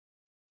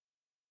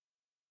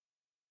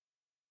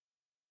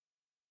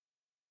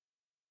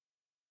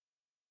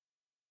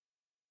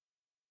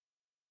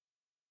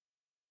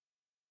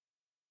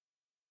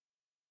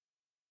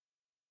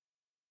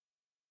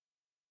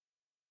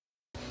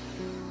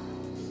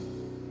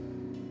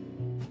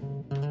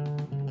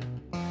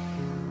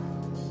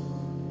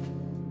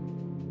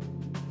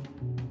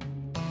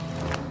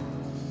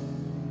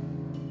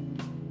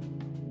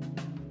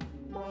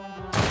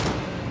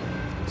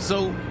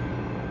So,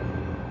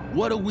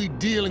 what are we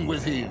dealing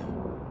with here?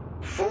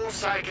 4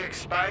 psychic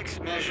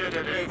spikes measured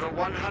at over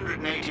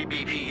 180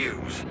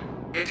 BPUs.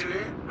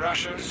 Italy,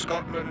 Russia,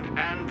 Scotland,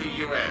 and the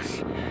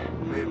US.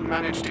 We've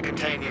managed to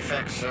contain the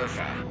effects so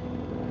far.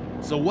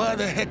 So why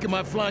the heck am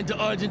I flying to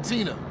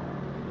Argentina?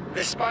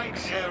 The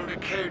spikes held a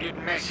coded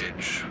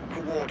message,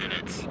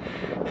 coordinates.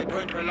 They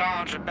point to a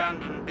large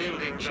abandoned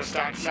building just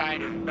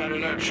outside of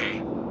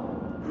Bariloche.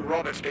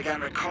 Roberts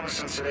began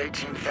reconnaissance at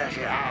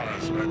 1830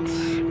 hours, but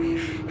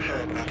we've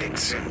heard nothing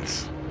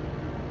since.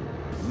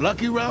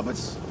 Lucky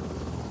Roberts?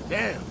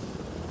 Damn.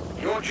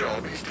 Your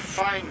job is to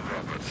find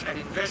Roberts and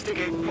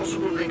investigate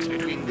possible links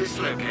between this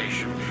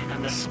location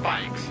and the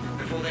spikes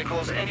before they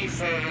cause any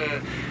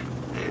further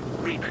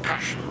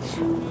repercussions.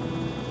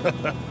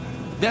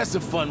 That's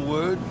a fun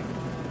word.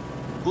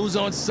 Who's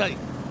on site?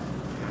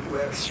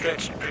 We're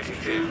stretched pretty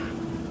thin.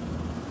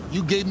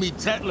 You gave me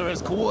Tatler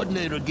as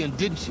coordinator again,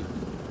 didn't you?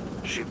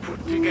 She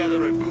put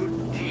together a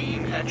good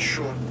team at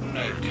short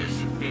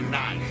notice. Be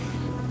nice.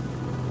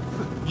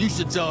 You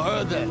should tell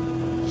her that.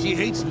 She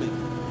hates me.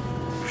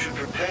 You should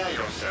prepare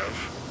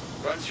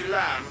yourself. Once you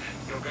land,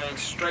 you're going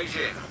straight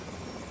in.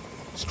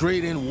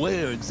 Straight in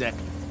where,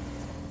 exactly?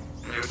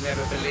 You'd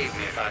never believe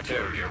me if I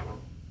told you.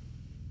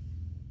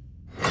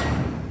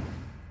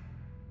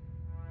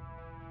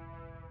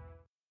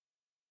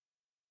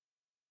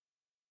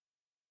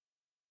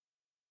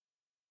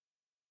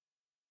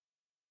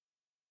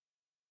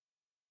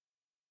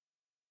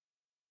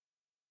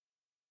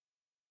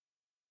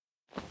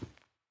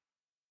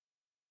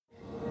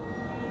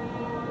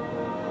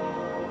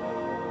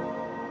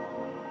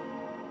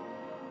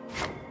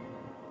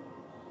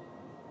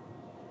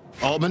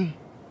 Altman?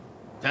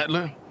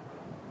 Tatler?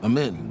 I'm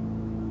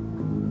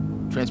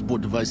in.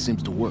 Transport device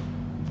seems to work.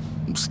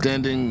 I'm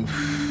standing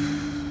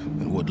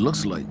in what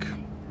looks like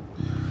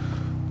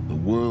the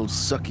world's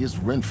suckiest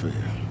rent fair.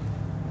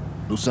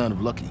 No sign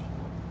of Lucky.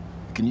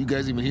 Can you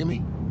guys even hear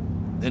me?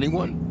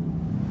 Anyone?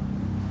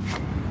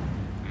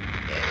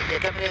 You're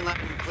coming in loud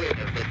and clear,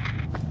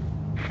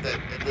 the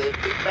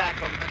feedback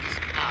from Lucky's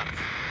comms.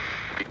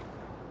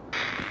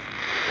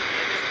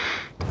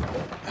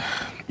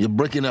 You're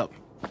breaking up.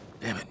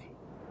 Damn it.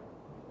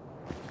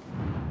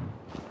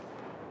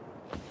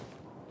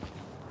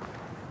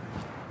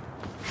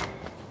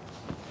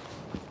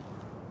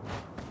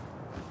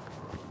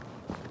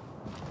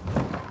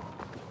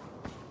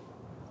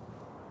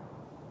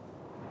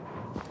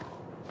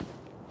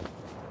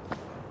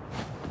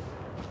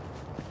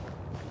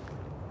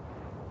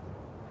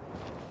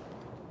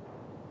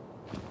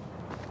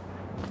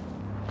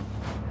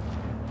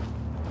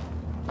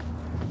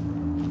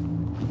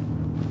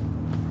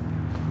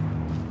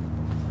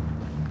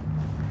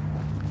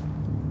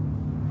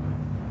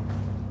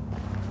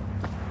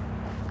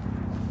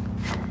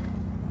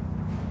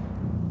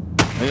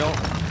 Hey, all.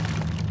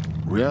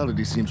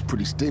 Reality seems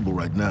pretty stable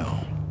right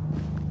now.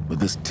 But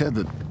this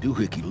tethered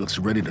doohickey looks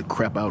ready to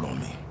crap out on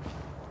me.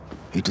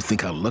 Hate to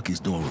think how Lucky's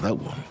doing without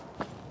one.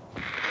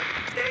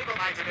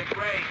 Stabilizing it,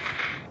 great.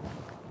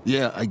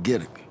 Yeah, I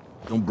get it.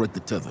 Don't break the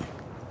tether.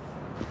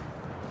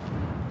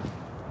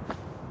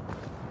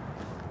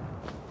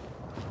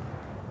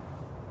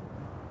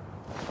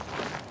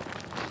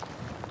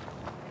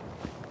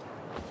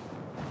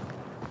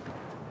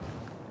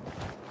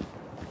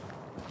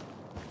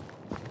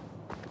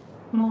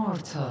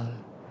 Mortal.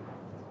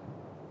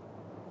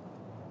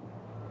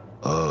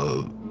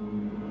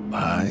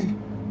 Hi?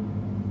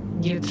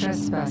 You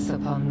trespass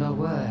upon the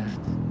word.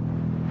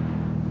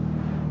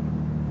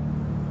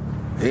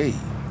 Hey,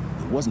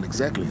 it wasn't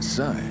exactly a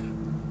sign.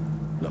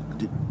 Look,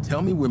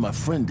 tell me where my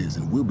friend is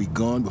and we'll be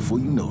gone before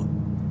you know it.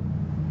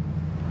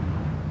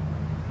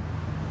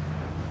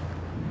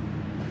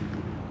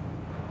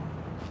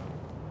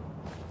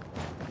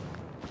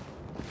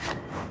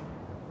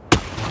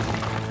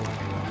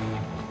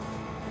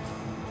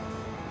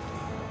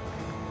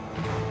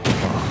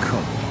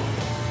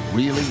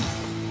 Really?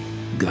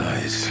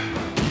 Guys,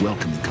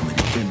 welcome to coming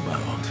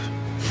inbound.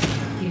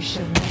 You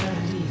shall never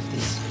leave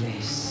this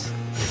place.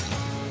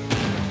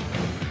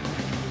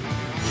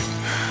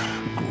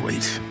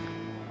 Great.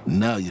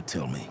 Now you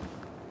tell me.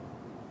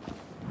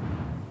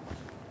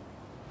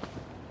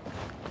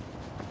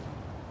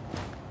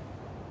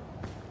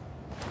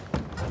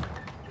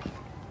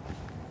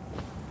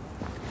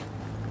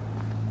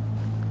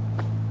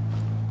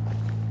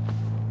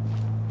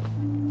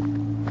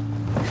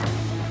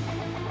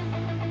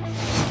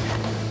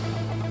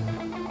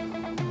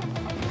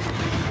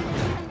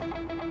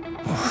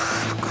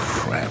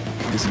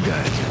 This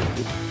guy's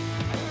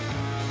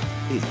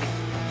big.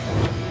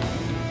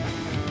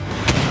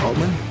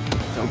 Altman,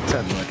 tell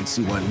Tatler I can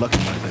see why Lucky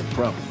might have had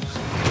problems.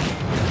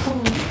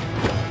 Fool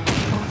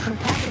or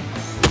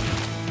protagonist?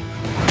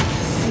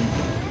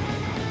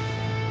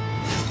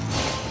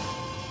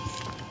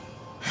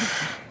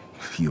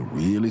 See? You're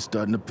really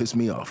starting to piss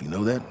me off, you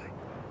know that?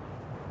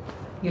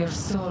 Your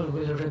soul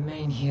will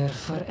remain here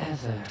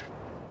forever.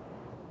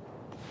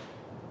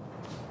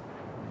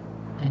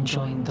 And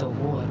join the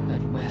warp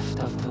and weft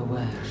of the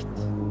world.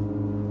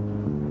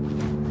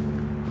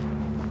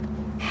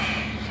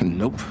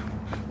 Nope,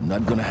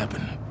 not gonna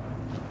happen.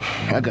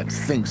 I got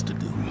things to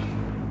do.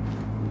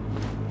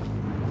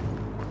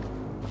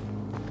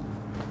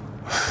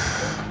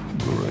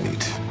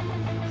 Great.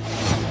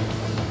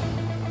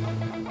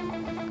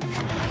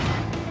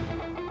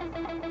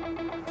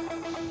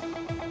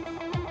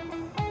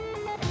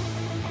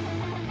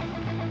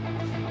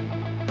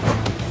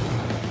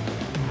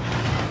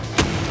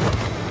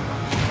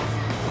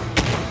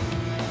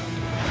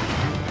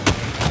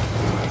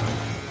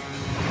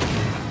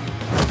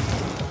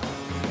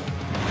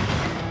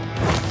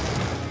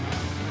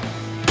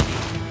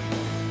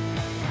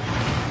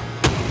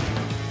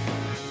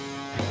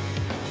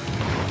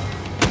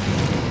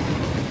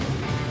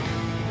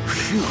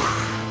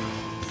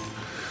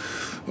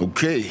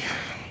 Okay,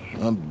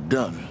 I'm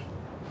done.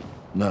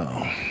 Now,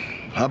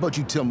 how about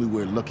you tell me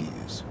where Lucky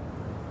is?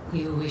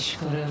 You wish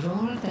for a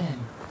role, then?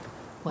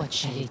 What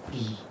shall it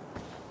be?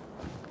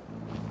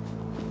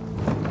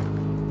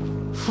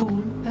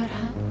 Fool,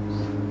 perhaps?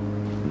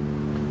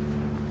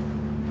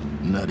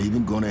 Not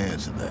even gonna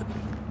answer that.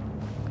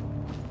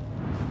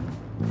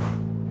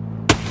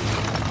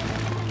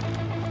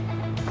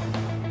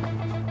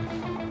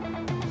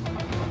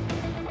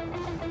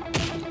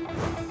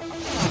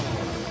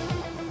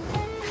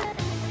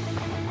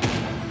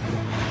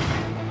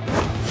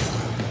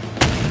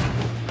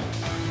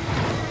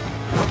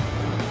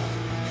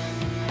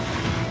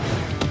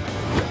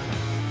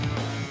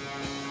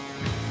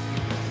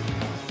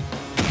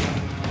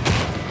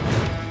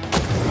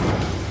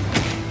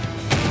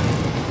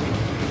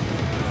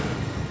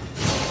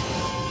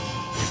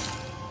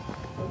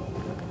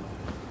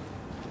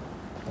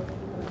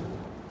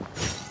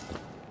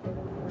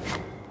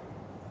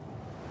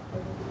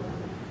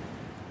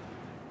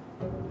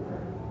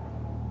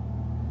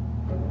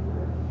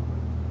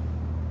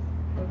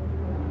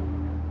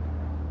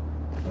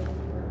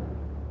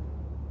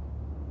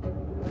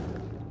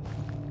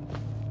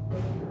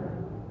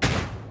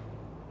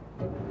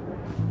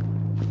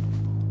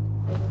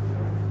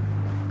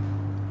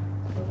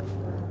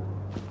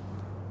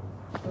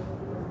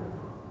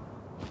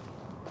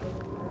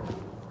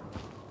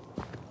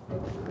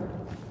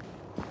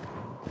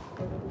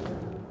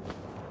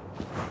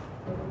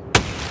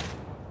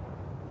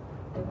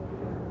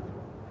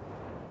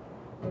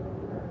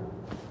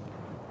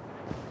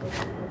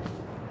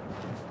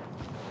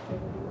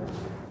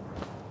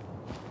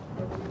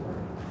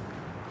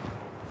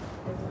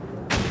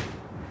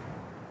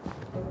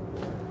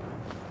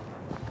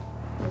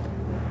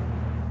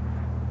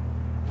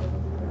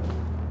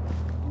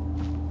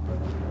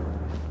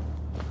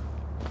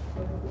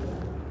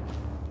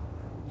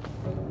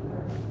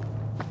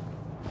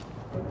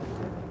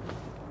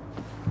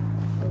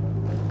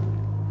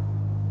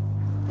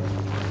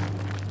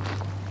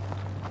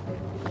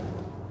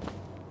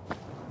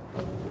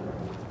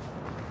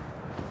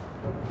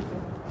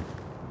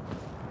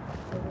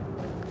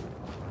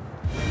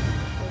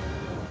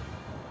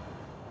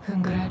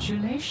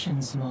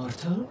 Congratulations,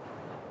 mortal.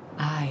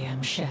 I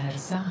am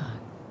Scheherazade.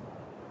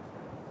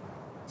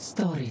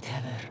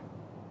 Storyteller,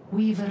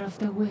 weaver of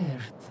the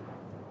Wyrd,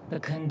 the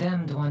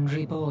condemned one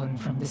reborn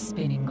from the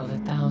spinning of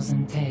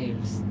 1,000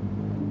 tales.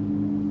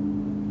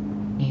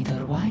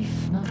 Neither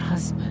wife nor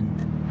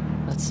husband,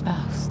 but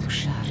spouse to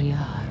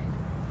Shahryar.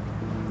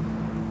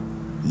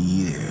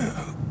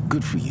 Yeah,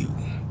 good for you.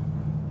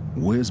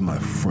 Where's my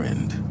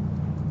friend?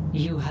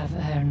 You have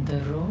earned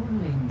a role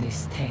in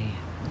this tale.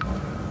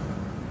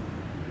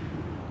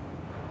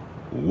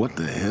 What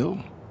the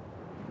hell?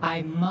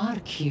 I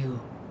mark you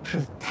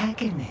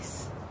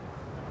protagonist.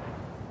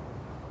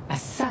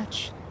 As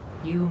such,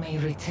 you may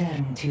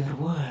return to your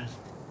world.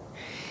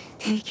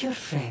 Take your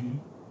friend.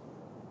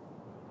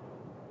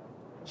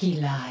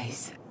 He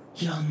lies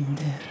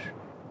yonder.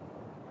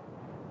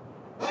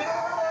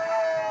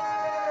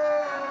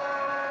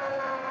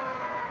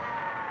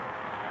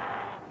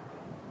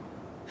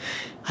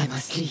 I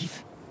must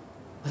leave,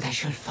 but I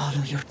shall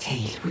follow your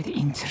tale with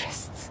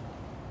interest.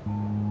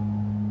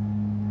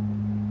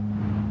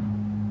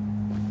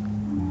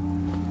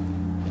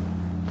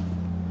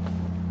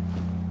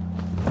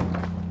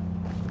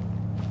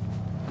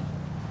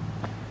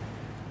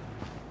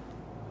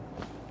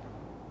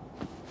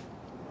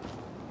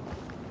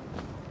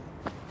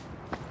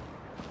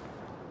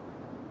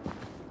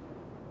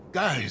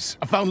 Guys,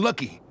 I found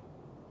Lucky.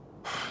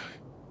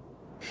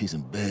 He's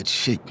in bad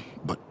shape,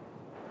 but...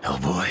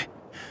 Hellboy.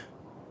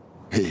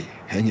 Hey,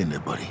 hang in there,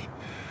 buddy.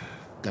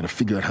 Gotta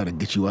figure out how to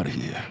get you out of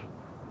here.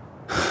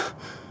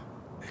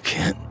 I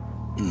can't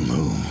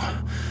move.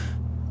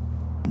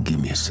 Give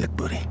me a sec,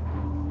 buddy.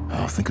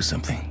 I'll think of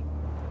something.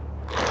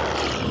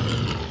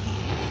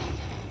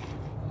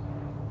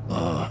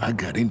 I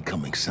got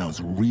incoming.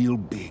 Sounds real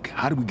big.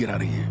 How do we get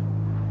out of here?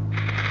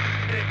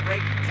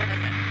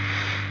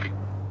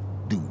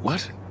 Do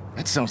what?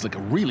 That sounds like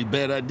a really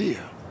bad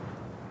idea.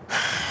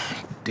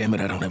 Damn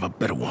it, I don't have a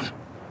better one.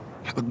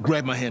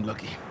 Grab my hand,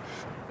 Lucky.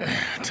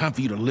 Time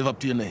for you to live up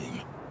to your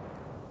name.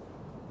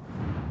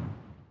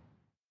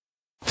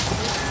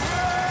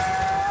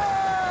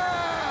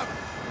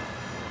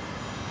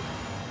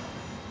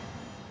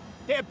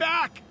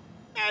 back!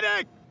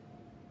 Medic!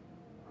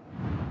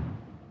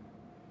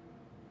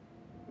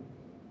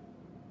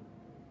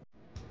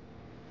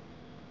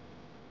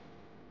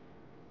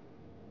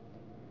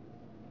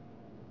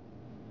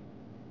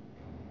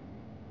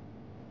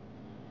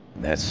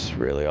 That's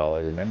really all I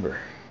remember.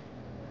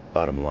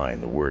 Bottom line,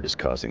 the word is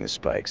causing the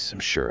spikes, I'm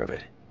sure of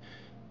it.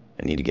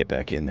 I need to get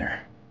back in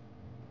there.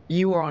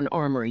 You were on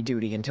armory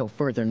duty until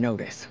further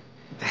notice.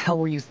 What the hell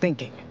were you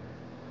thinking?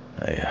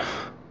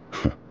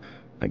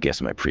 I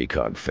guess my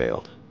precog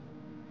failed.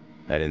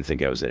 I didn't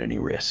think I was at any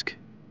risk.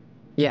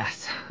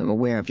 Yes, I'm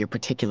aware of your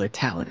particular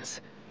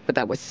talents, but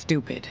that was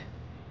stupid.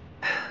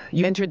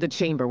 You entered the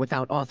chamber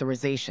without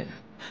authorization.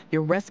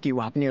 Your rescue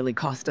op nearly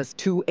cost us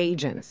 2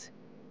 agents.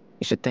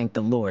 You should thank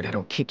the Lord I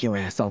don't kick your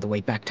ass all the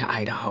way back to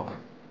Idaho.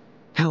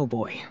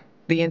 Hellboy,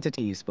 the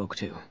entity you spoke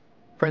to.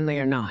 Friendly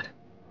or not?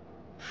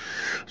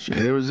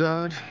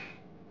 Scheherazade?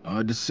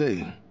 Hard to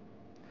say.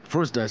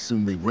 First I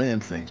assumed they ran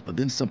things, but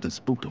then something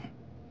spooked them.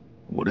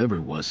 Whatever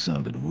it was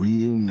sounded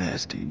real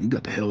nasty. You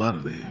got the hell out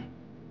of there.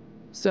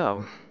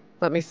 So,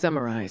 let me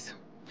summarize.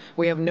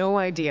 We have no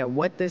idea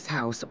what this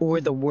house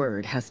or the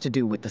word has to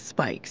do with the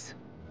spikes.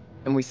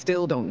 And we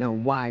still don't know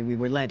why we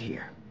were led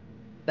here.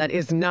 That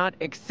is not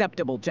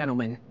acceptable,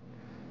 gentlemen.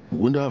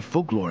 When do our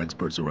folklore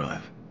experts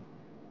arrive?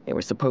 They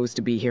were supposed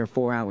to be here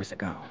 4 hours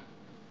ago.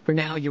 For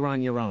now, you're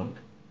on your own.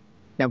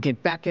 Now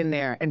get back in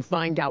there and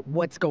find out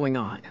what's going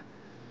on.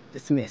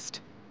 Dismissed.